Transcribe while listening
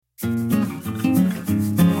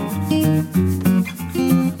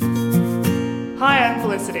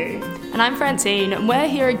And I'm Francine, and we're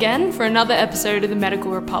here again for another episode of the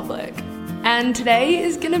Medical Republic. And today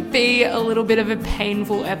is going to be a little bit of a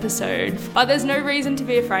painful episode, but there's no reason to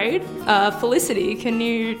be afraid. Felicity, can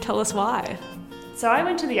you tell us why? So I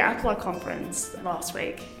went to the APLAR conference last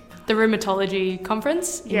week. The rheumatology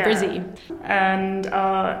conference in Brisbane. And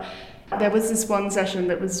there was this one session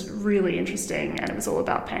that was really interesting, and it was all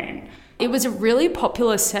about pain. It was a really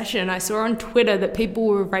popular session. I saw on Twitter that people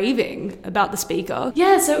were raving about the speaker.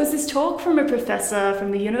 Yeah, so it was this talk from a professor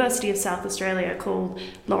from the University of South Australia called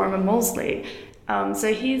Lorimer Moseley.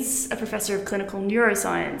 So he's a professor of clinical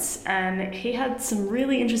neuroscience, and he had some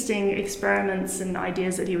really interesting experiments and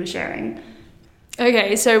ideas that he was sharing.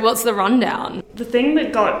 Okay, so what's the rundown? The thing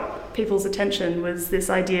that got people's attention was this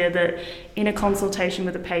idea that in a consultation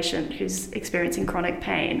with a patient who's experiencing chronic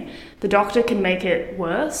pain, the doctor can make it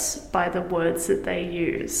worse by the words that they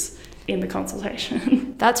use in the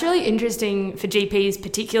consultation. That's really interesting for GPs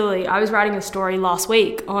particularly. I was writing a story last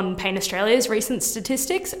week on Pain Australia's recent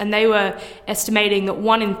statistics, and they were estimating that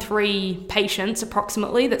 1 in 3 patients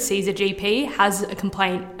approximately that sees a GP has a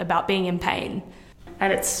complaint about being in pain.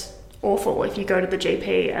 And it's awful if you go to the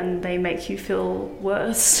GP and they make you feel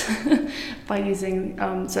worse by using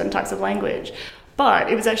certain types of language.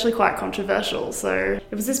 But it was actually quite controversial. So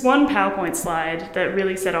it was this one PowerPoint slide that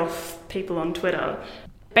really set off people on Twitter.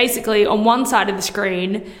 Basically, on one side of the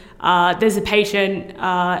screen, there's a patient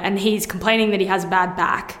and he's complaining that he has a bad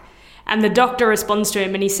back. And the doctor responds to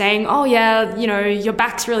him and he's saying, oh yeah, you know, your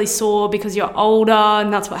back's really sore because you're older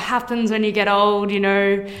and that's what happens when you get old, you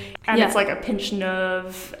know. And it's like a pinched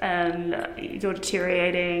nerve and you're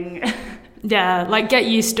deteriorating. Yeah, like get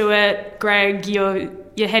used to it, Greg, you're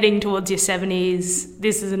heading towards your 70s.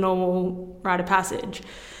 This is a normal rite of passage.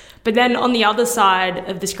 But then on the other side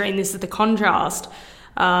of the screen, this is the contrast.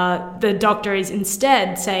 The doctor is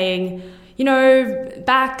instead saying, you know,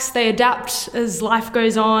 backs, they adapt as life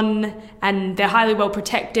goes on and they're highly well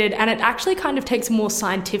protected. And it actually kind of takes a more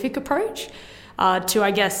scientific approach to,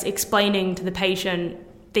 I guess, explaining to the patient,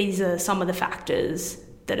 these are some of the factors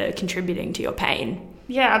that are contributing to your pain.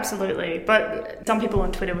 Yeah, absolutely. But some people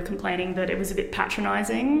on Twitter were complaining that it was a bit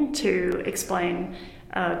patronising to explain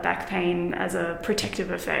back pain as a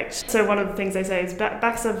protective effect. So one of the things they say is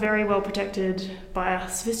backs are very well protected by a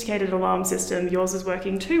sophisticated alarm system. Yours is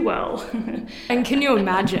working too well. And can you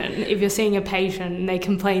imagine if you're seeing a patient and they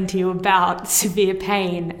complain to you about severe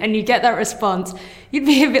pain and you get that response, you'd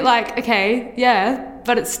be a bit like, okay, yeah,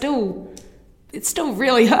 but it still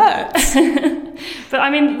really hurts. But I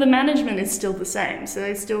mean, the management is still the same. So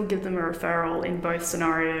they still give them a referral in both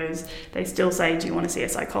scenarios. They still say, do you want to see a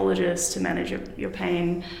psychologist to manage your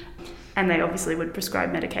pain? And they obviously would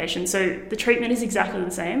prescribe medication. So the treatment is exactly the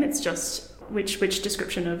same. It's just which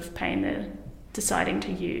description of pain they're deciding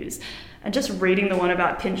to use. And just reading the one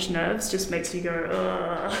about pinched nerves just makes you go,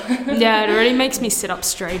 ugh. Yeah, it already makes me sit up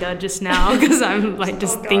straighter just now because I'm like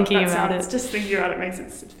thinking about it. Just thinking about it makes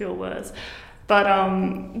it feel worse. But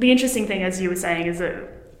the interesting thing, as you were saying, is that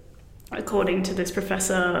according to this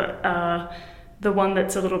professor, the one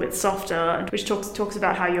that's a little bit softer, which talks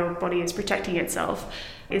about how your body is protecting itself,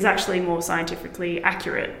 is actually more scientifically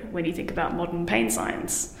accurate when you think about modern pain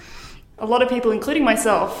science. A lot of people, including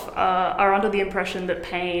myself, are under the impression that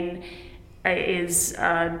pain is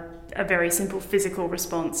a very simple physical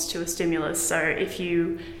response to a stimulus. So if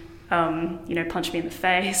you punch me in the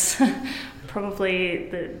face, probably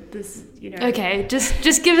this. Okay,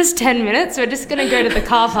 just give us 10 minutes. We're just going to go to the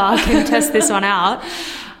car park and test this one out.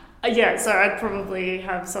 Yeah, so I'd probably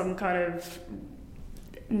have some kind of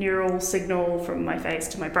neural signal from my face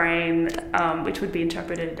to my brain, which would be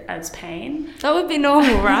interpreted as pain. That would be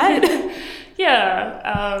normal, right?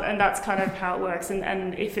 Yeah, and that's kind of how it works.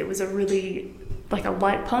 And if it was a really like a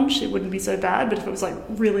light punch, it wouldn't be so bad. But if it was like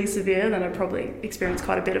really severe, then I'd probably experience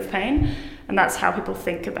quite a bit of pain. And that's how people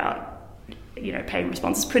think about, pain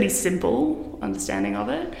response. It's pretty simple understanding of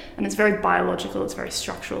it. And it's very biological. It's very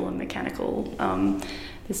structural and mechanical.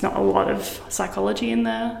 There's not a lot of psychology in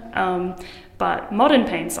there. But modern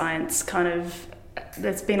pain science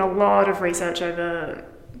there's been a lot of research over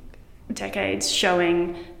decades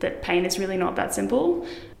showing that pain is really not that simple.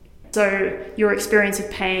 So your experience of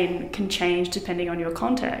pain can change depending on your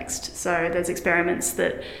context. So there's experiments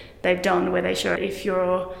that they've done where they show if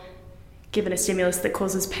you're given a stimulus that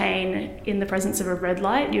causes pain in the presence of a red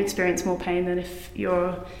light, you experience more pain than if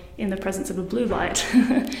you're in the presence of a blue light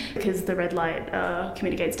because the red light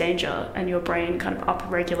communicates danger and your brain kind of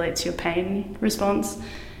upregulates your pain response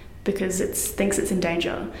because it thinks it's in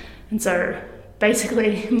danger. And so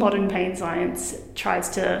basically modern pain science tries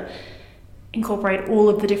to incorporate all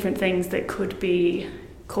of the different things that could be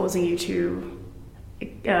causing you to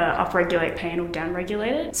upregulate pain or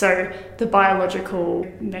downregulate it. So the biological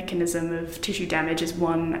mechanism of tissue damage is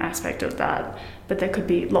one aspect of that, but there could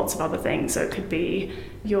be lots of other things. So it could be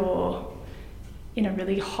you're in a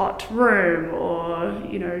really hot room, or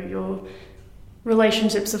your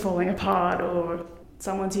relationships are falling apart, or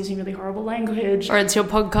someone's using really horrible language, or it's your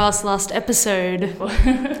podcast last episode.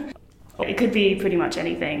 It could be pretty much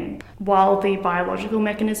anything. While the biological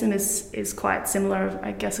mechanism is quite similar,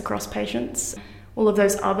 I guess, across patients, all of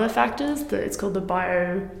those other factors, it's called the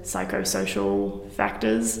biopsychosocial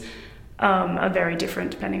factors, are very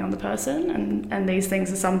different depending on the person. And these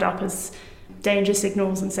things are summed up as danger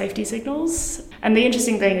signals and safety signals. And the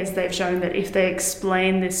interesting thing is they've shown that if they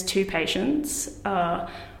explain this to patients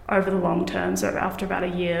over the long term, so after about a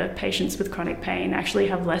year, patients with chronic pain actually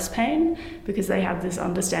have less pain because they have this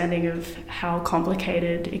understanding of how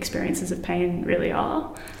complicated experiences of pain really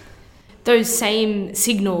are. Those same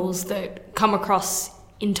signals that come across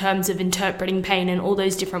in terms of interpreting pain in all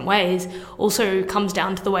those different ways also comes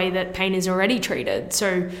down to the way that pain is already treated.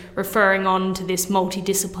 So referring on to this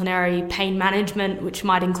multidisciplinary pain management, which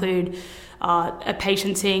might include a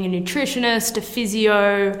patient seeing a nutritionist, a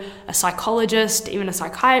physio, a psychologist, even a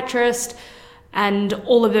psychiatrist, and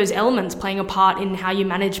all of those elements playing a part in how you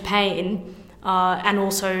manage pain, and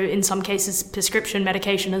also in some cases prescription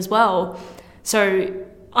medication as well. So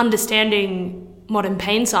understanding modern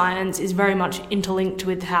pain science is very much interlinked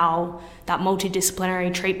with how that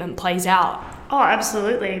multidisciplinary treatment plays out. Oh,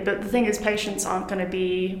 absolutely. But the thing is, patients aren't going to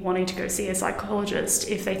be wanting to go see a psychologist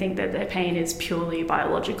if they think that their pain is purely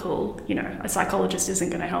biological. A psychologist isn't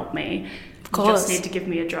going to help me. Of course. You just need to give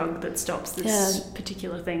me a drug that stops this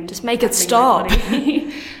particular thing. Just make it stop.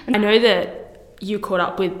 I know that you caught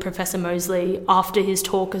up with Professor Moseley after his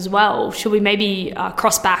talk as well. Should we maybe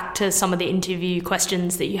cross back to some of the interview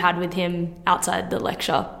questions that you had with him outside the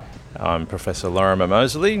lecture? I'm Professor Lorimer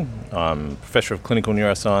Moseley. I'm Professor of Clinical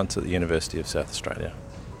Neuroscience at the University of South Australia.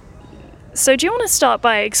 So do you want to start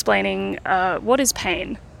by explaining what is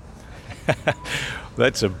pain?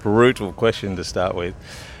 That's a brutal question to start with.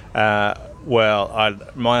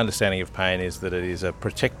 My understanding of pain is that it is a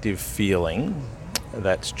protective feeling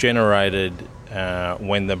that's generated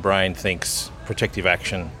when the brain thinks protective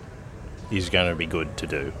action is going to be good to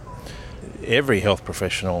do. Every health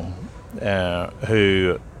professional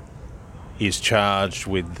who is charged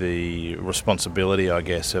with the responsibility, I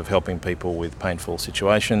guess, of helping people with painful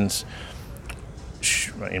situations,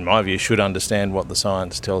 in my view, should understand what the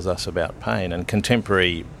science tells us about pain. And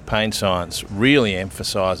contemporary pain science really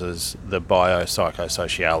emphasises the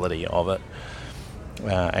biopsychosociality of it.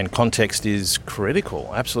 And context is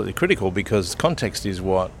critical, absolutely critical, because context is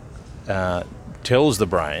what tells the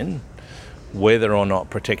brain whether or not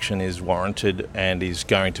protection is warranted and is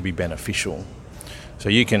going to be beneficial. So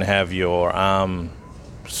you can have your arm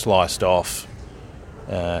sliced off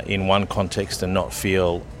in one context and not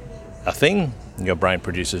feel a thing. Your brain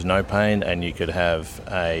produces no pain, and you could have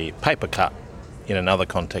a paper cut in another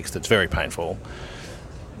context that's very painful.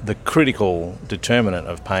 The critical determinant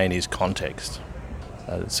of pain is context.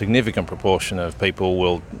 A significant proportion of people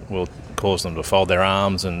will cause them to fold their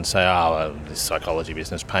arms and say, this psychology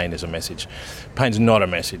business, pain is a message. Pain's not a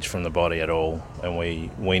message from the body at all, and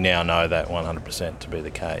we now know that 100% to be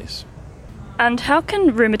the case. And how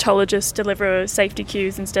can rheumatologists deliver safety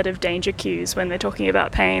cues instead of danger cues when they're talking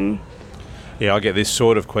about pain? Yeah, I get this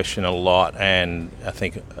sort of question a lot, and I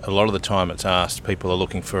think a lot of the time it's asked, people are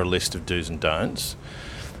looking for a list of do's and don'ts,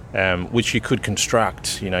 which you could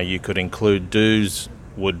construct. You could include do's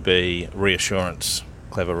would be reassurance,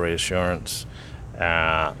 clever reassurance,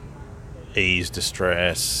 ease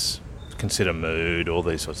distress, consider mood, all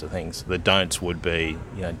these sorts of things. The don'ts would be,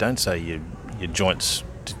 don't say your joints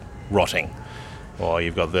rotting, or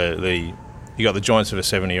you've got the joints of a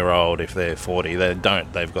 70-year-old if they're 40.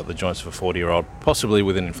 They've got the joints of a 40-year-old, possibly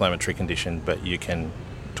with an inflammatory condition, but you can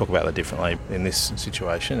talk about that differently in this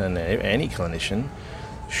situation. And any clinician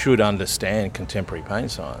should understand contemporary pain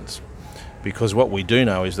science, because what we do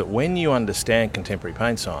know is that when you understand contemporary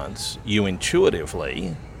pain science, you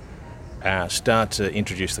intuitively start to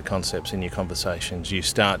introduce the concepts in your conversations. You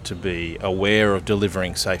start to be aware of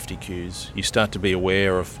delivering safety cues. You start to be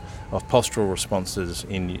aware of postural responses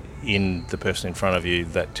in the person in front of you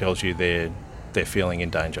that tells you they're feeling in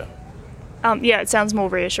danger. It sounds more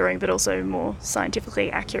reassuring, but also more scientifically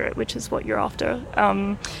accurate, which is what you're after.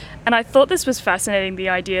 And I thought this was fascinating, the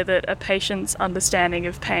idea that a patient's understanding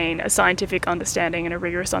of pain, a scientific understanding and a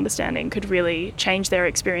rigorous understanding, could really change their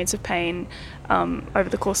experience of pain over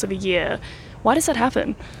the course of a year. Why does that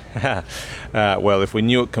happen? Well, if we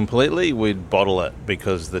knew it completely, we'd bottle it,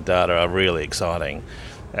 because the data are really exciting.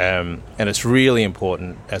 And it's really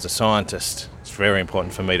important as a scientist, it's very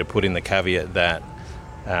important for me to put in the caveat that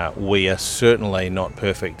we are certainly not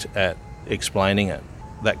perfect at explaining it.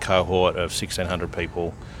 That cohort of 1,600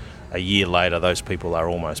 people, a year later, those people are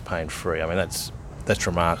almost pain-free. I mean, that's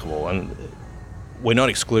remarkable. And we're not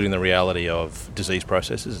excluding the reality of disease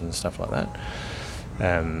processes and stuff like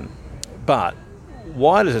that. But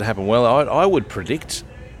why does it happen? Well, I would predict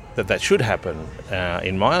that should happen,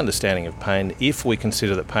 in my understanding of pain, if we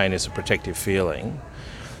consider that pain is a protective feeling,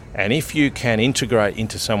 and if you can integrate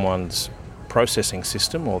into someone's processing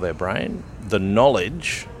system or their brain the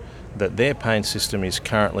knowledge that their pain system is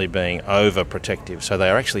currently being overprotective, so they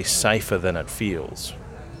are actually safer than it feels,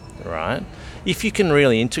 right? If you can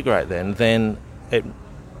really integrate then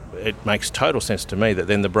it makes total sense to me that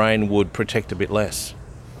then the brain would protect a bit less.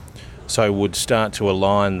 So would start to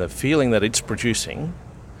align the feeling that it's producing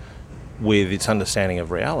with its understanding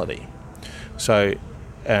of reality. So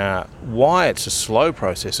why it's a slow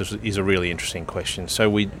process is a really interesting question. So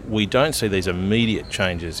we don't see these immediate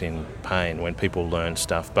changes in pain when people learn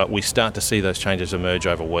stuff, but we start to see those changes emerge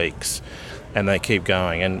over weeks, and they keep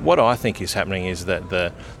going. And what I think is happening is that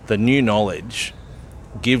the new knowledge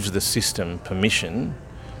gives the system permission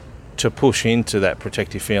to push into that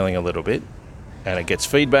protective feeling a little bit, and it gets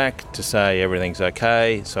feedback to say everything's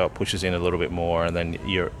okay, so it pushes in a little bit more, and then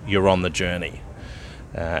you're on the journey.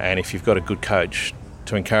 And if you've got a good coach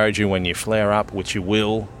to encourage you when you flare up, which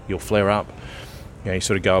you'll flare up. You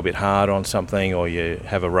sort of go a bit hard on something, or you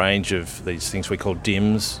have a range of these things we call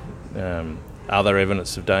DIMS, other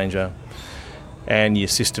evidence of danger, and your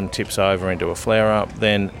system tips over into a flare-up,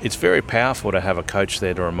 then it's very powerful to have a coach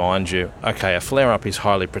there to remind you, okay, a flare-up is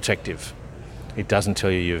highly protective. It doesn't tell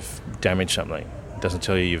you you've damaged something. It doesn't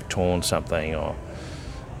tell you you've torn something, or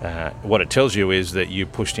what it tells you is that you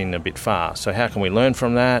pushed in a bit far. So how can we learn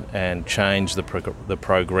from that and change the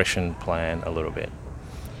progression plan a little bit?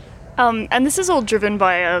 And this is all driven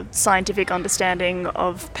by a scientific understanding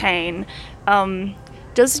of pain.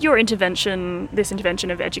 Does this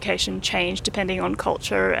intervention of education, change depending on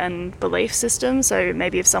culture and belief system? So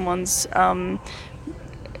maybe if someone's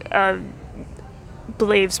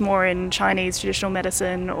believes more in Chinese traditional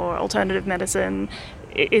medicine or alternative medicine,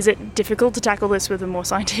 is it difficult to tackle this with a more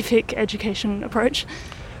scientific education approach?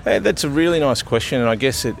 That's a really nice question, and I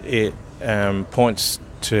guess it points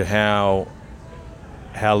to how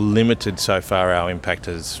limited so far our impact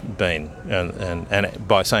has been. And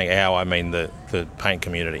by saying our, I mean the pain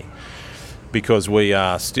community, because we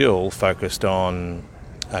are still focused on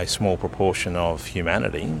a small proportion of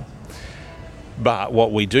humanity. But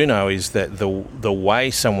what we do know is that the way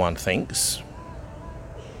someone thinks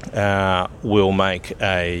will make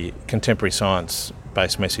a contemporary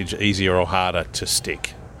science-based message easier or harder to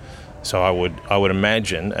stick. So I would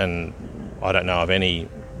imagine, and I don't know of any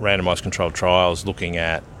randomised controlled trials looking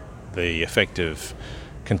at the effect of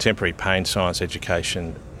contemporary pain science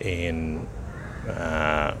education in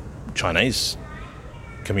Chinese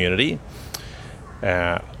community.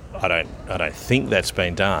 I don't think that's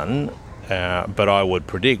been done, but I would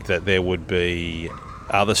predict that there would be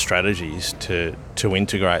other strategies to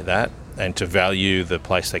integrate that and to value the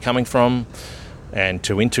place they're coming from and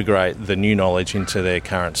to integrate the new knowledge into their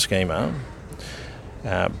current schema.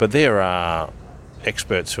 But there are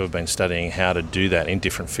experts who have been studying how to do that in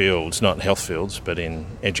different fields, not health fields, but in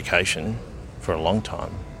education for a long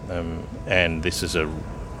time. And this is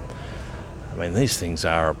these things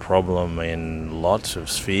are a problem in lots of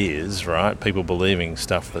spheres, right? People believing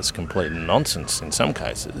stuff that's complete nonsense in some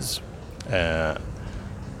cases.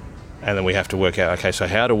 And then we have to work out, okay, so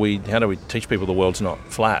how do we teach people the world's not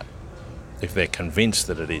flat if they're convinced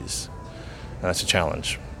that it is? And that's a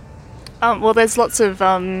challenge. Well, there's lots of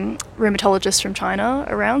rheumatologists from China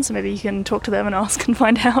around, so maybe you can talk to them and ask and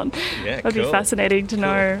find out. Yeah, That'd be fascinating to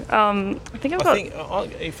know.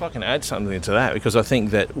 If I can add something to that, because I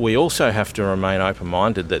think that we also have to remain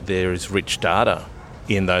open-minded that there is rich data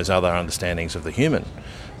in those other understandings of the human,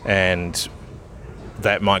 and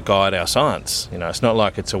that might guide our science. It's not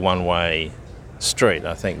like it's a one-way street.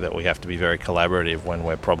 I think that we have to be very collaborative when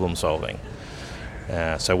we're problem solving.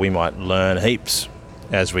 So we might learn heaps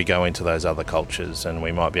as we go into those other cultures, and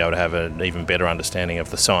we might be able to have an even better understanding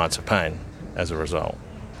of the science of pain as a result.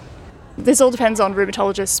 This all depends on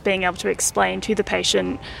rheumatologists being able to explain to the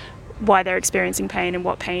patient why they're experiencing pain and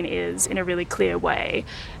what pain is in a really clear way.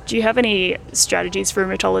 Do you have any strategies for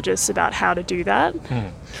rheumatologists about how to do that?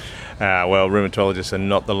 Well, rheumatologists are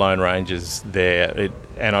not the lone rangers there,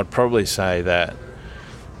 and I'd probably say that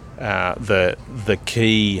the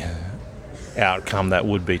key outcome that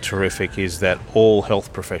would be terrific is that all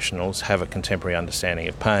health professionals have a contemporary understanding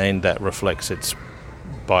of pain that reflects its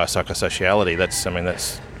biopsychosociality.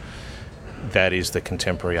 That is the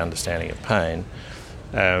contemporary understanding of pain.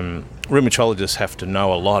 Rheumatologists have to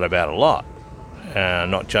know a lot about a lot,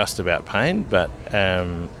 not just about pain, but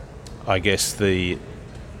I guess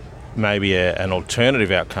maybe an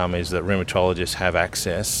alternative outcome is that rheumatologists have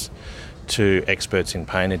access to experts in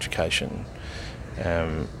pain education.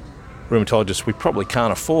 Rheumatologists, we probably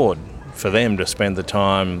can't afford for them to spend the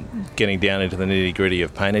time getting down into the nitty-gritty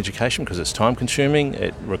of pain education because it's time-consuming.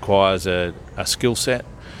 It requires a skill set,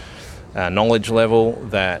 a knowledge level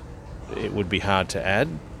that it would be hard to add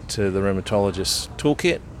to the rheumatologist's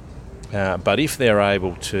toolkit. But if they're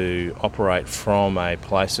able to operate from a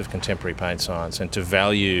place of contemporary pain science and to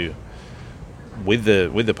value with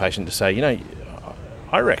the patient to say,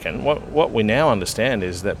 I reckon what we now understand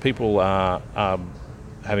is that people are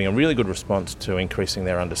having a really good response to increasing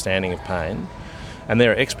their understanding of pain, and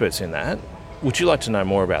they're experts in that. Would you like to know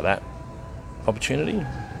more about that opportunity?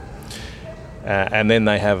 And then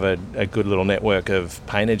they have a good little network of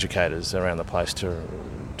pain educators around the place to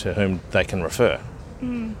whom they can refer.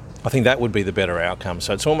 I think that would be the better outcome.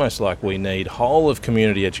 So it's almost like we need whole of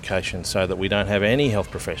community education so that we don't have any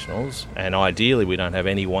health professionals, and ideally we don't have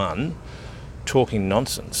anyone talking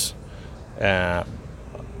nonsense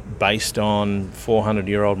based on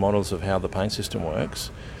 400-year-old models of how the pain system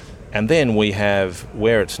works. And then we have,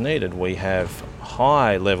 where it's needed, we have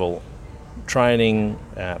high-level training,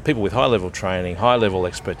 people with high-level training, high-level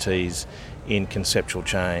expertise in conceptual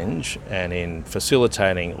change and in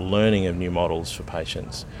facilitating learning of new models for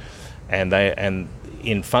patients, and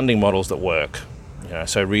in funding models that work.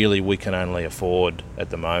 So really we can only afford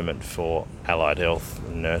at the moment for allied health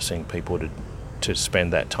and nursing people to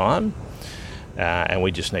spend that time, and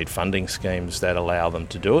we just need funding schemes that allow them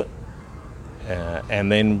to do it.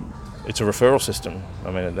 And then it's a referral system.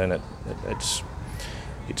 Then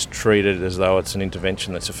it's treated as though it's an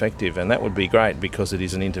intervention that's effective, and that would be great because it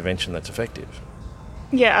is an intervention that's effective.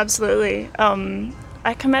 Yeah, absolutely.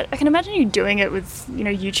 I can imagine you doing it with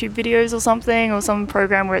YouTube videos or something, or some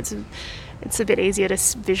program where it's a bit easier to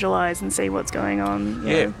visualise and see what's going on.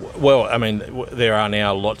 Yeah, well, there are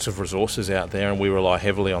now lots of resources out there, and we rely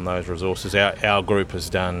heavily on those resources. Our group has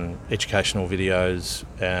done educational videos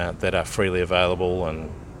that are freely available, and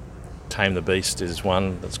Tame the Beast is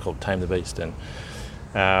one that's called Tame the Beast, and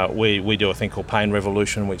we do a thing called Pain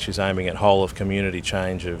Revolution, which is aiming at whole of community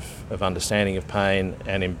change of understanding of pain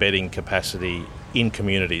and embedding capacity in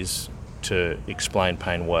communities to explain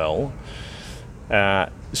pain well.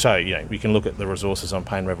 So you can look at the resources on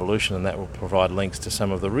Pain Revolution, and that will provide links to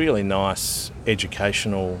some of the really nice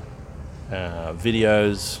educational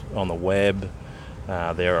videos on the web.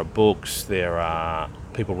 There are books, there are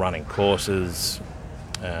people running courses.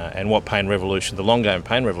 And what Pain Revolution, the long game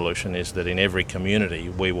Pain Revolution, is that in every community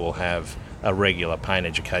we will have a regular pain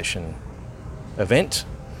education event,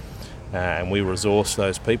 and we resource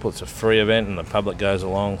those people. It's a free event and the public goes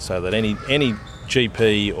along, so that any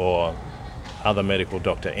GP or other medical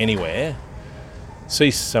doctor anywhere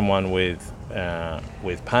sees someone with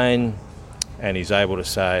pain and is able to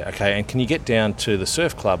say, okay, and can you get down to the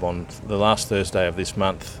surf club on the last Thursday of this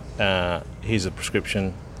month? Here's a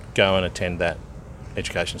prescription, go and attend that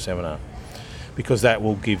education seminar, because that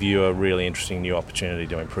will give you a really interesting new opportunity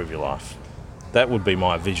to improve your life. That would be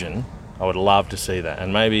my vision. I would love to see that,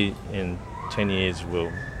 and maybe in 10 years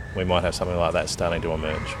we might have something like that starting to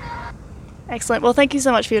emerge. Excellent. Well, thank you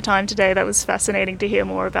so much for your time today. That was fascinating to hear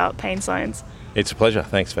more about pain science. It's a pleasure.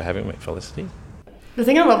 Thanks for having me, Felicity. The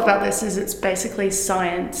thing I love about this is it's basically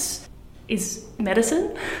science is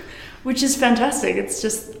medicine, which is fantastic. It's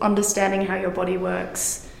just understanding how your body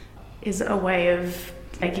works is a way of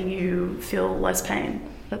making you feel less pain.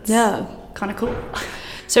 That's kind of cool.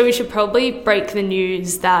 So we should probably break the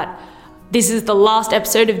news that this is the last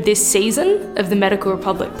episode of this season of the Medical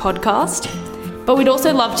Republic podcast. But we'd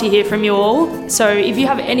also love to hear from you all. So if you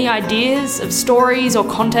have any ideas of stories or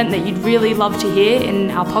content that you'd really love to hear in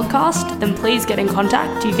our podcast, then please get in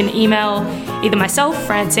contact. You can email either myself,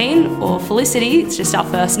 Francine, or Felicity, it's just our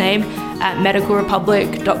first name, at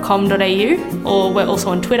medicalrepublic.com.au, or we're also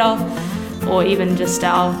on Twitter, or even just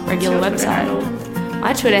our regular website.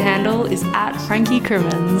 My Twitter handle is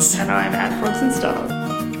 @FrankieCrimmins. And I'm @FrogsandStars.